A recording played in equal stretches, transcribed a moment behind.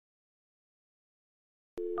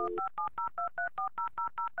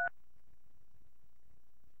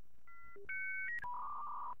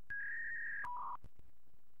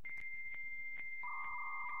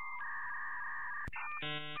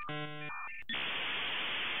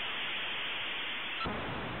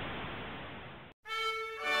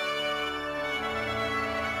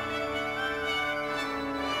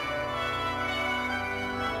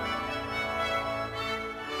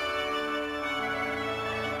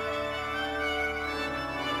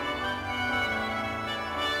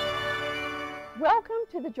Welcome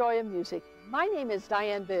to the Joy of Music. My name is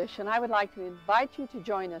Diane Bish, and I would like to invite you to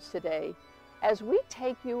join us today as we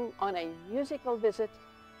take you on a musical visit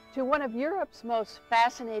to one of Europe's most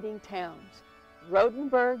fascinating towns,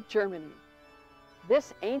 Rothenberg, Germany.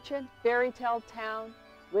 This ancient fairy tale town,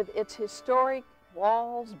 with its historic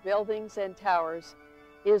walls, buildings, and towers,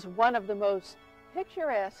 is one of the most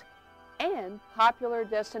picturesque and popular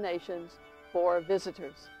destinations for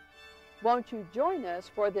visitors. Won't you join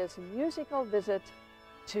us for this musical visit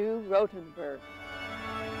to Rothenberg?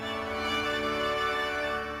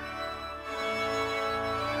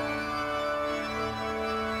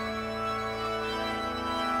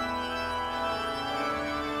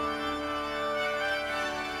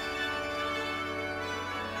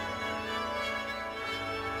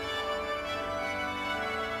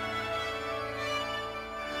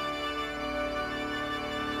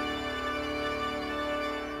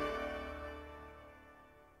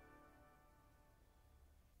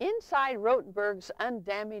 Inside Rothenberg's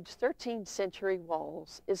undamaged 13th century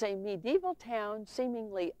walls is a medieval town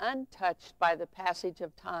seemingly untouched by the passage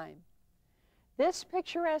of time. This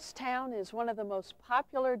picturesque town is one of the most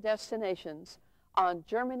popular destinations on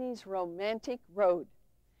Germany's romantic road,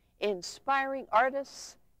 inspiring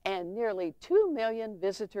artists and nearly 2 million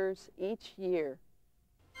visitors each year.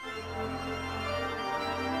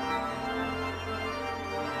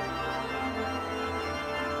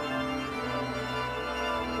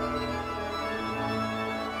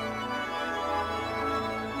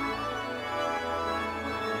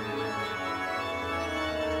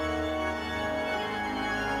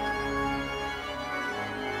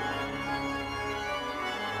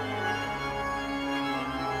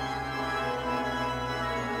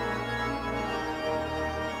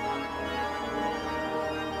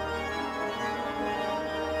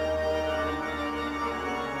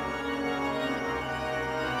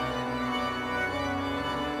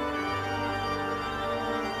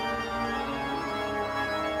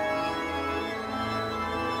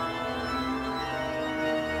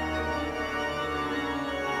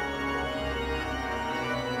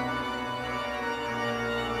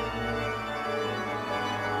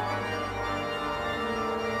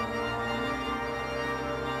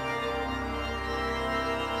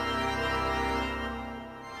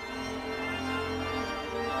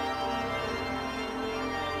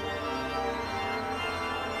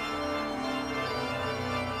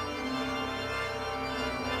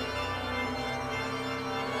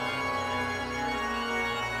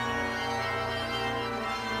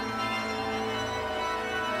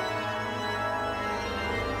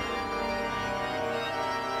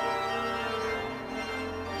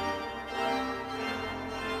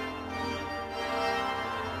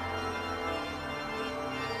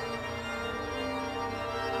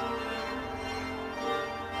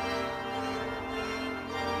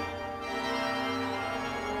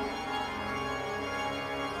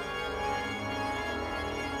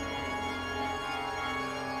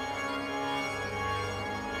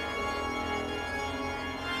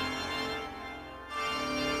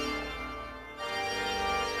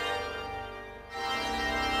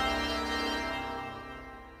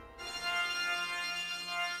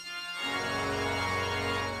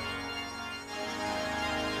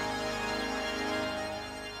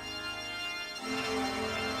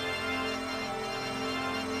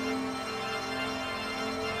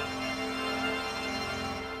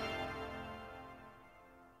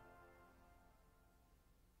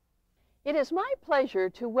 It is my pleasure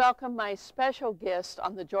to welcome my special guest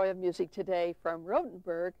on the Joy of Music today from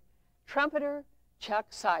Rothenberg, trumpeter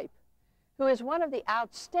Chuck Seipp, who is one of the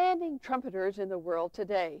outstanding trumpeters in the world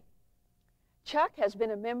today. Chuck has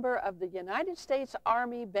been a member of the United States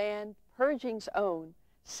Army Band Pershing's Own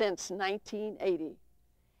since 1980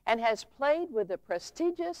 and has played with the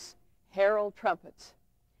prestigious Herald trumpets.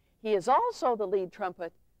 He is also the lead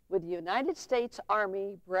trumpet with the United States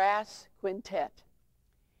Army Brass Quintet.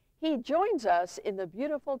 He joins us in the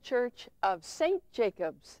beautiful church of St.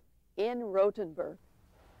 Jacob's in Rothenberg.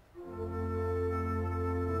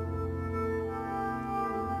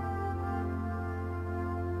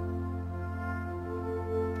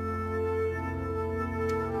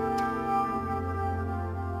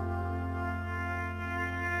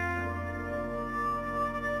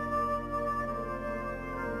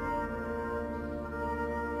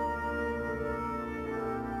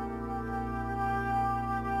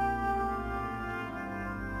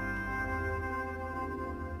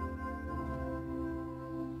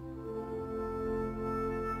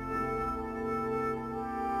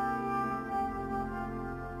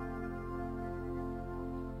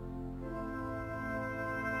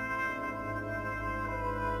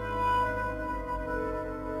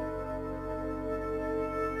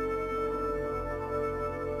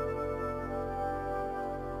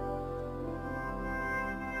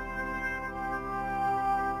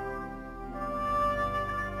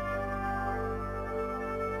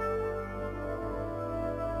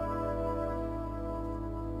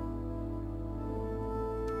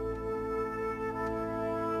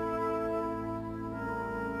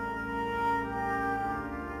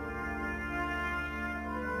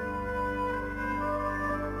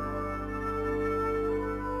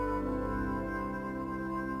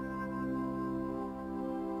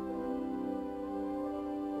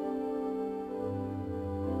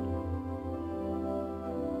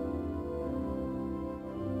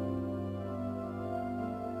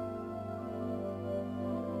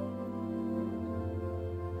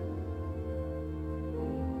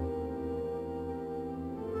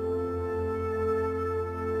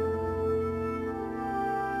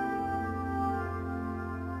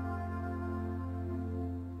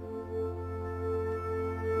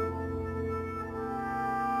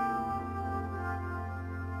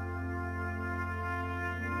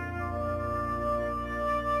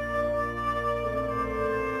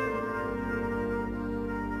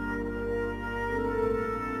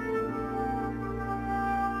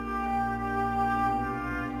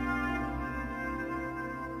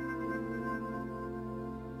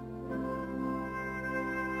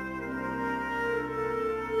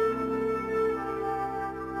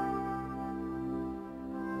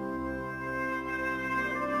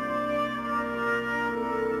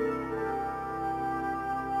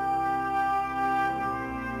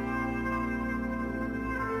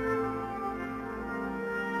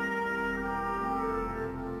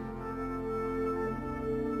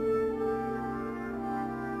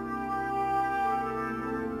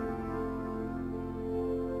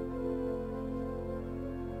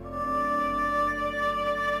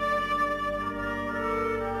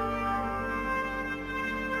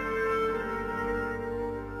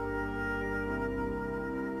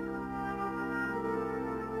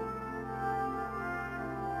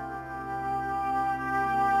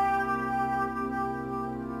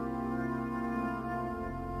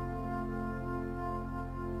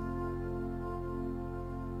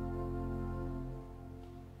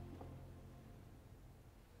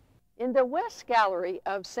 In the West Gallery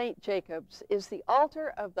of St. Jacob's is the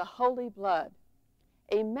Altar of the Holy Blood,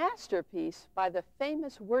 a masterpiece by the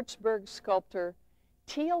famous Würzburg sculptor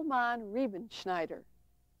Thielmann Riebenschneider.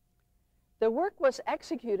 The work was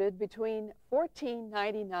executed between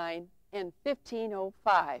 1499 and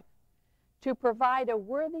 1505 to provide a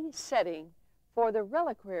worthy setting for the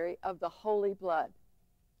reliquary of the Holy Blood.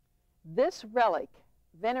 This relic,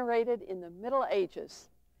 venerated in the Middle Ages,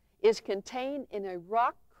 is contained in a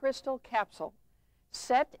rock crystal capsule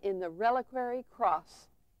set in the reliquary cross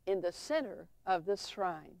in the center of the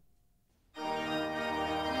shrine.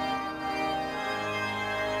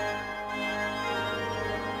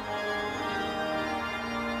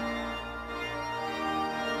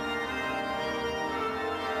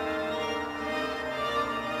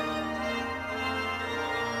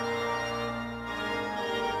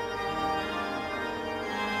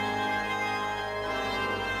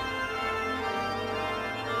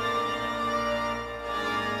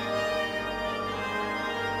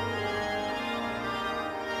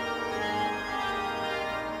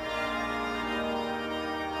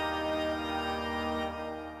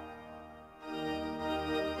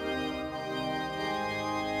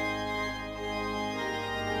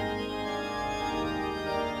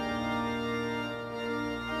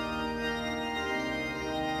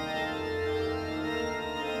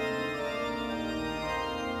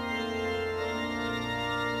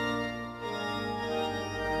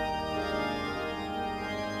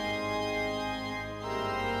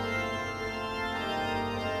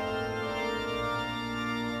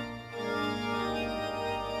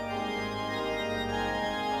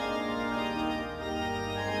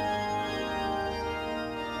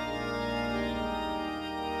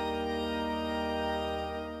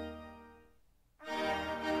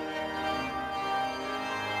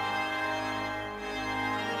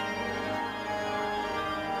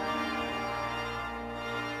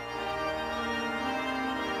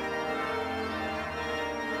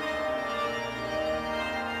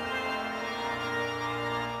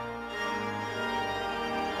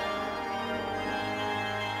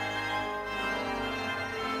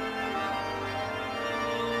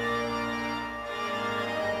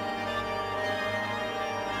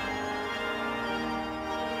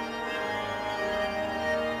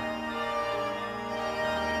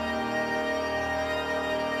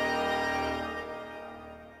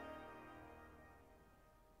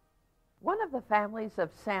 One of the families of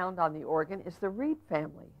sound on the organ is the reed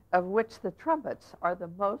family, of which the trumpets are the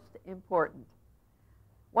most important.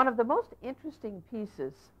 One of the most interesting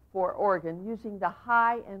pieces for organ using the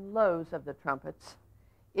high and lows of the trumpets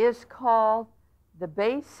is called the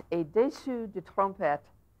Basse et Dessous de Trompette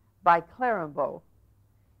by Clarambeau.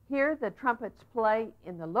 Here the trumpets play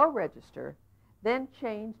in the low register, then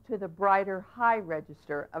change to the brighter high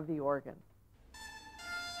register of the organ.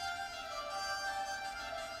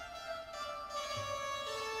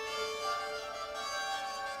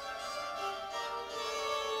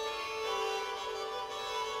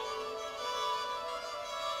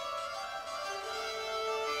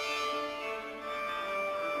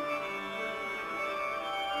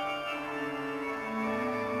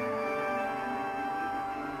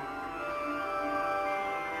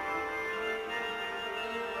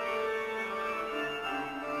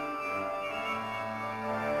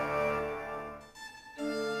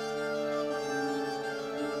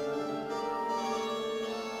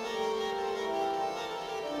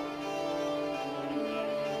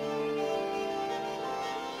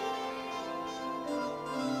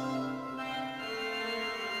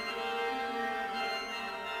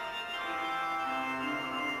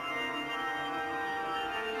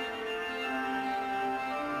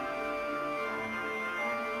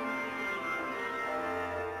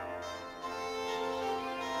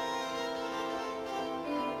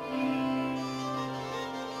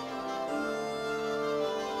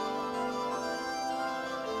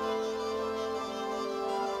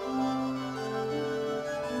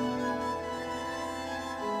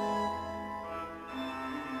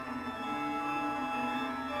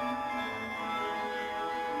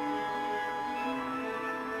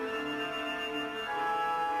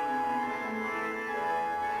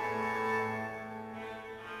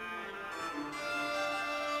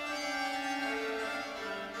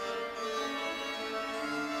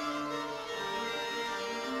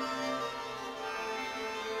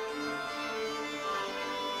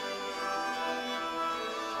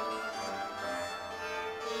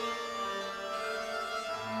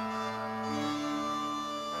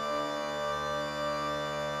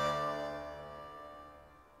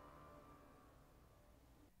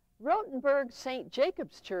 Rothenberg St.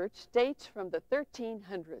 Jacob's Church dates from the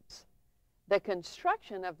 1300s. The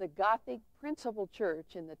construction of the Gothic principal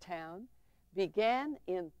church in the town began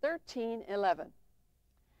in 1311.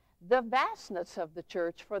 The vastness of the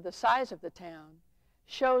church for the size of the town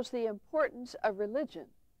shows the importance of religion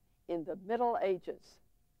in the Middle Ages.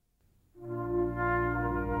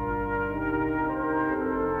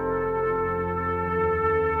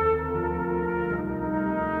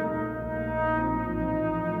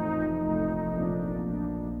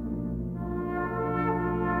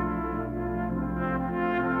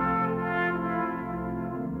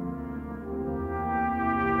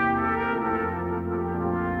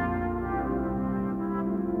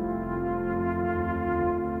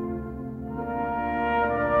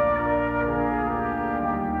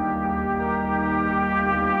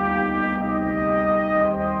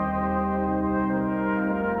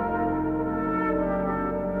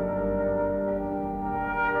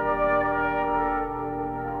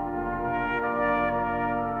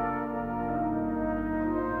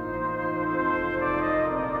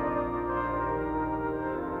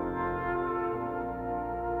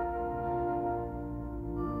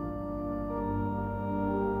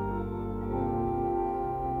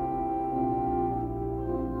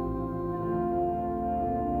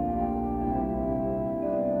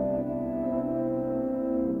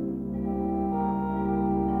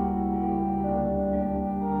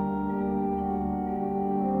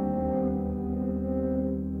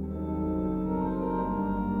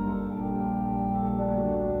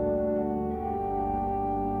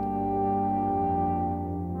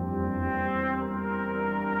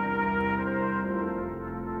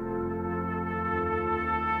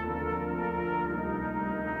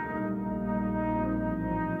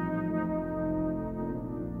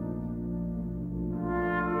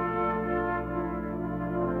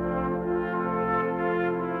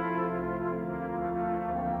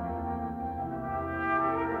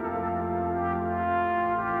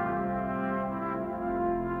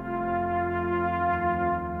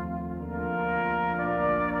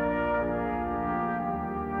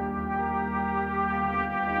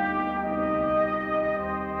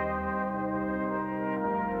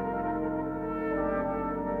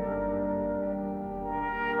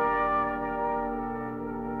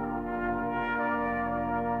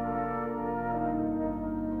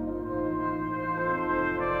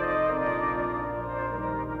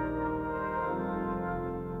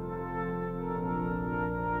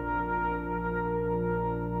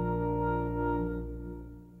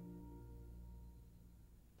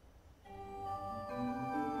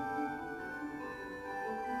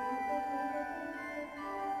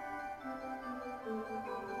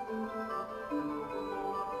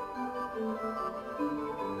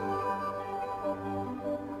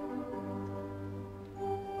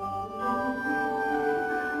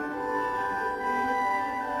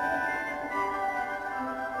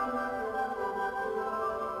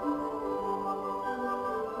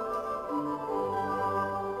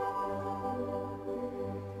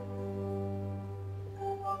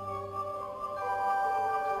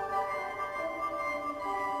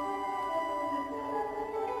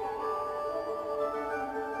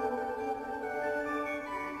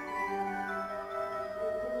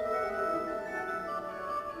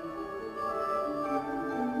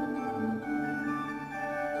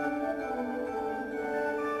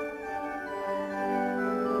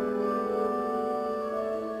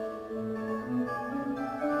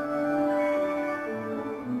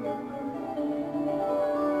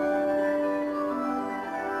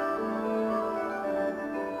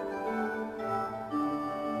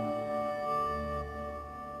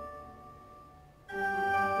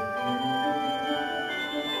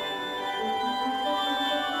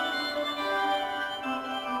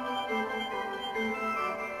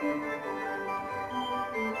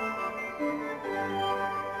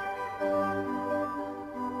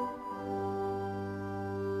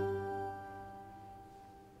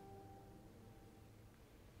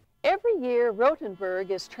 Every year,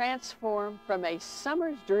 Rothenberg is transformed from a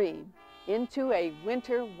summer's dream into a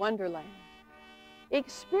winter wonderland.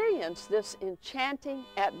 Experience this enchanting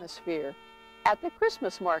atmosphere at the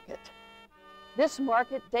Christmas market. This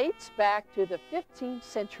market dates back to the 15th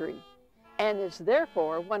century and is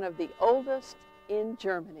therefore one of the oldest in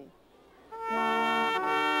Germany.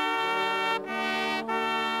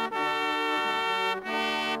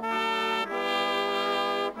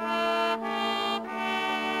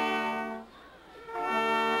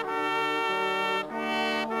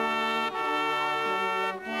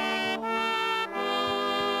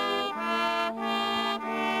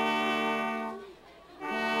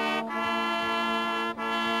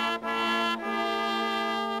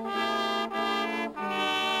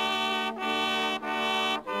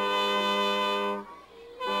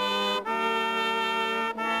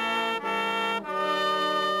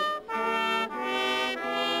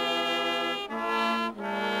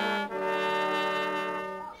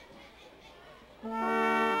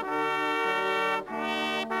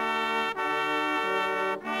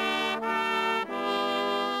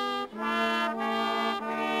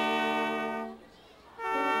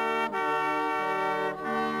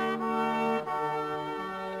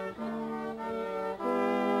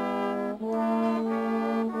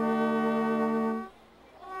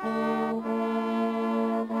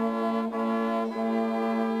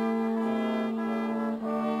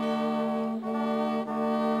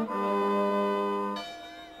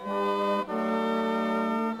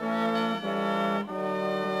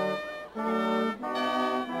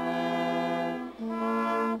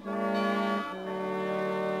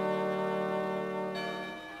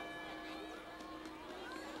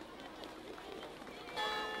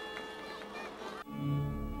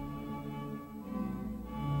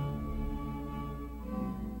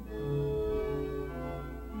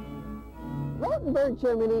 Rothenberg,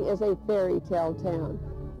 Germany is a fairy tale town.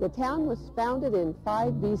 The town was founded in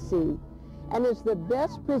 5 BC and is the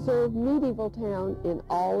best preserved medieval town in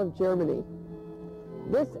all of Germany.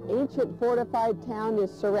 This ancient fortified town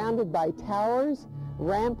is surrounded by towers,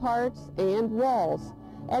 ramparts, and walls,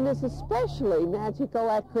 and is especially magical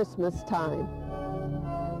at Christmas time.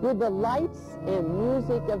 With the lights and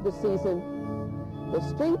music of the season, the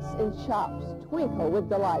streets and shops twinkle with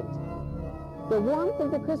delight. The warmth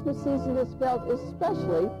of the Christmas season is felt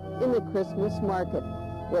especially in the Christmas market,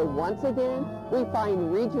 where once again we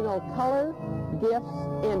find regional color, gifts,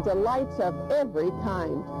 and delights of every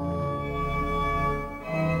kind.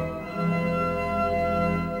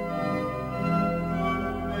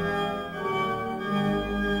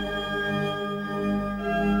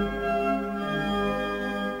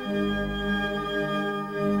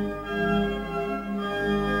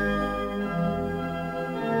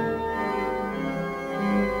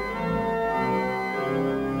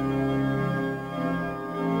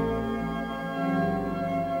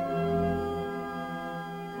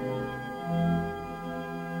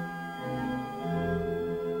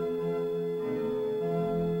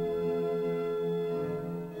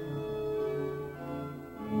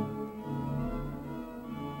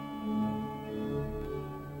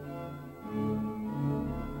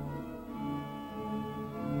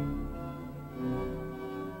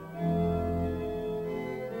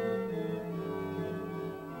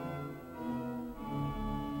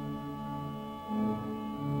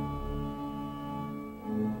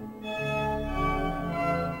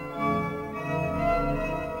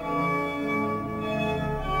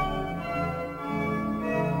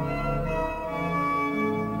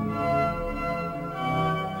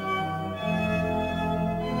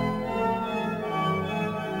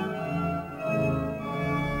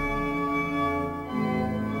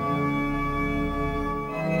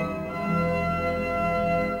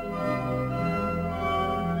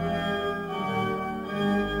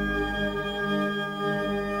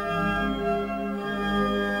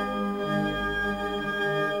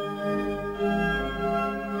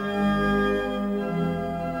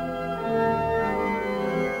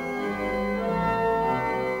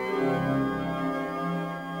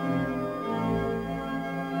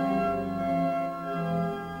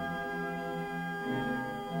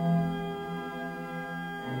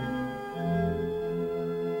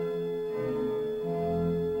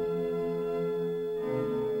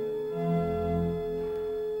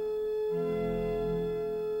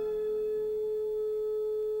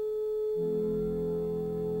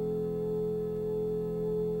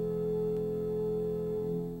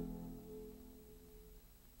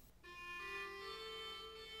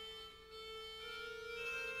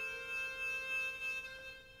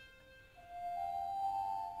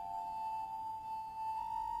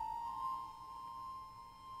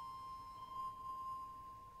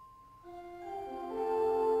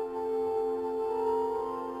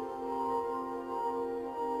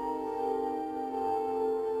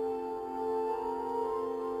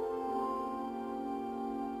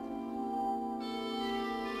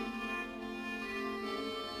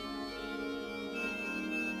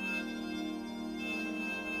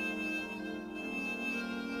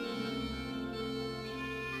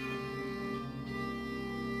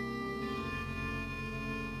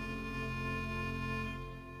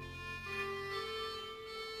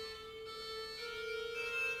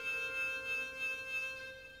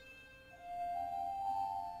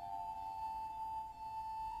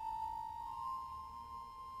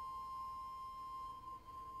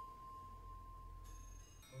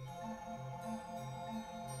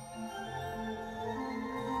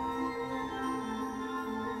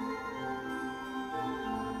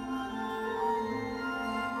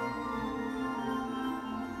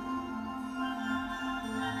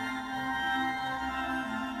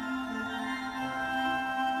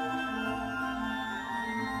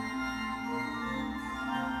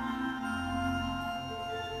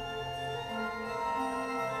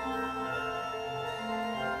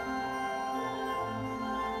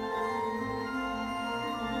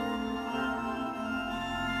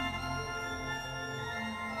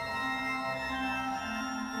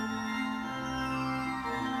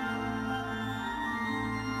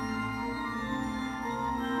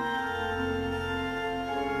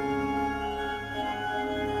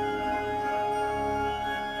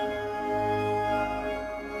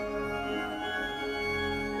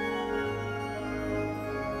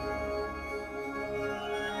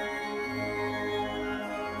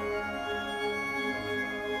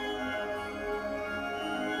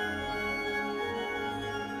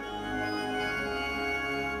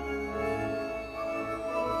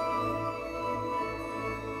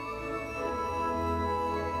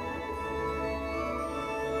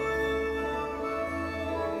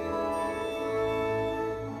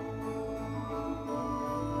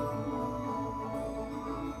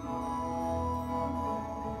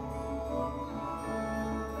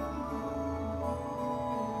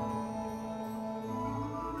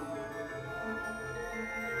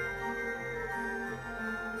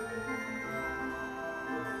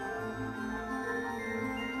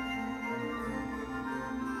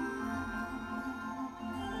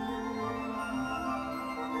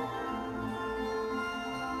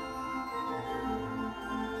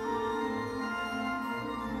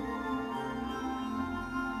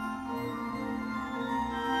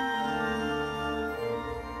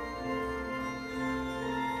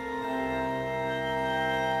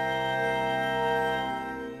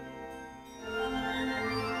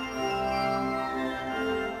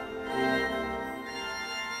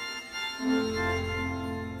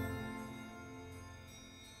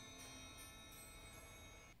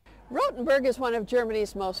 Rothenberg is one of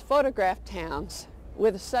Germany's most photographed towns,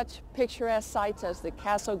 with such picturesque sights as the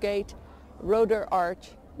Castle Gate, Roter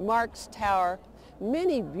Arch, Marx Tower,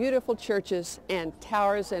 many beautiful churches and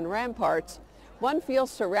towers and ramparts. One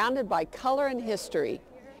feels surrounded by color and history,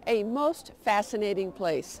 a most fascinating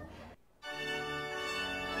place.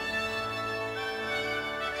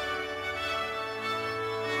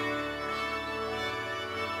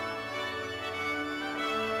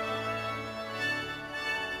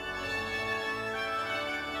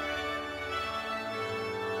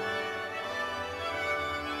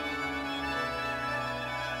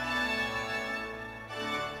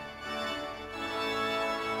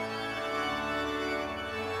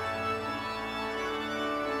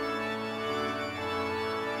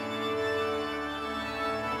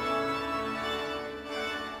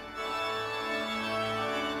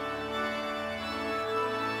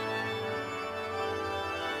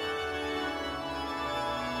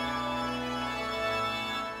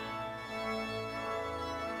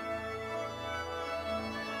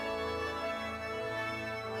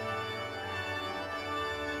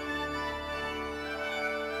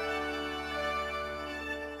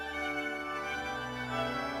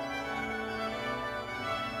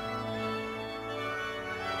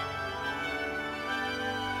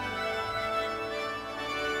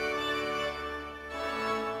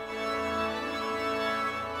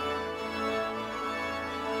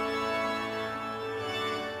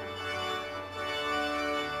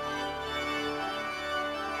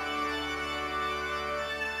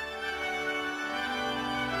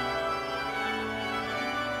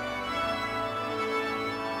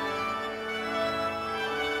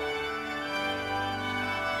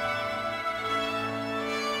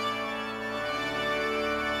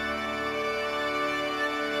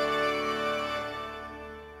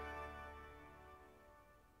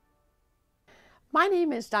 My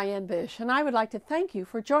name is Diane Bish, and I would like to thank you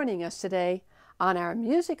for joining us today on our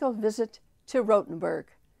musical visit to Rothenberg.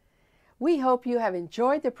 We hope you have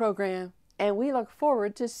enjoyed the program, and we look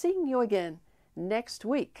forward to seeing you again next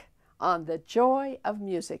week on The Joy of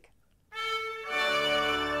Music.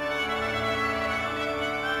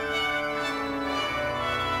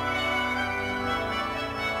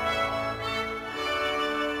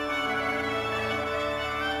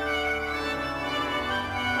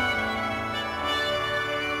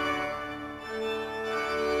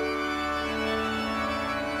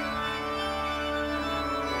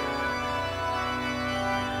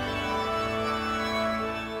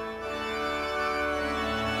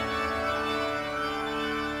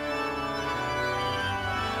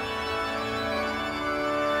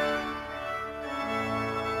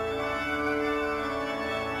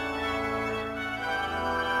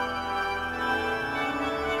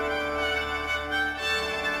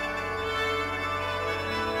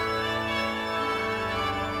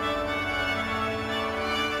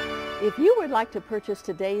 If you would like to purchase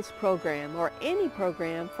today's program or any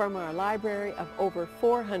program from our library of over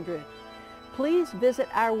 400, please visit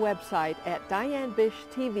our website at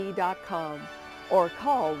dianebishtv.com or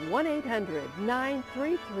call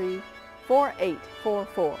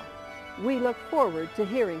 1-800-933-4844. We look forward to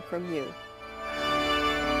hearing from you.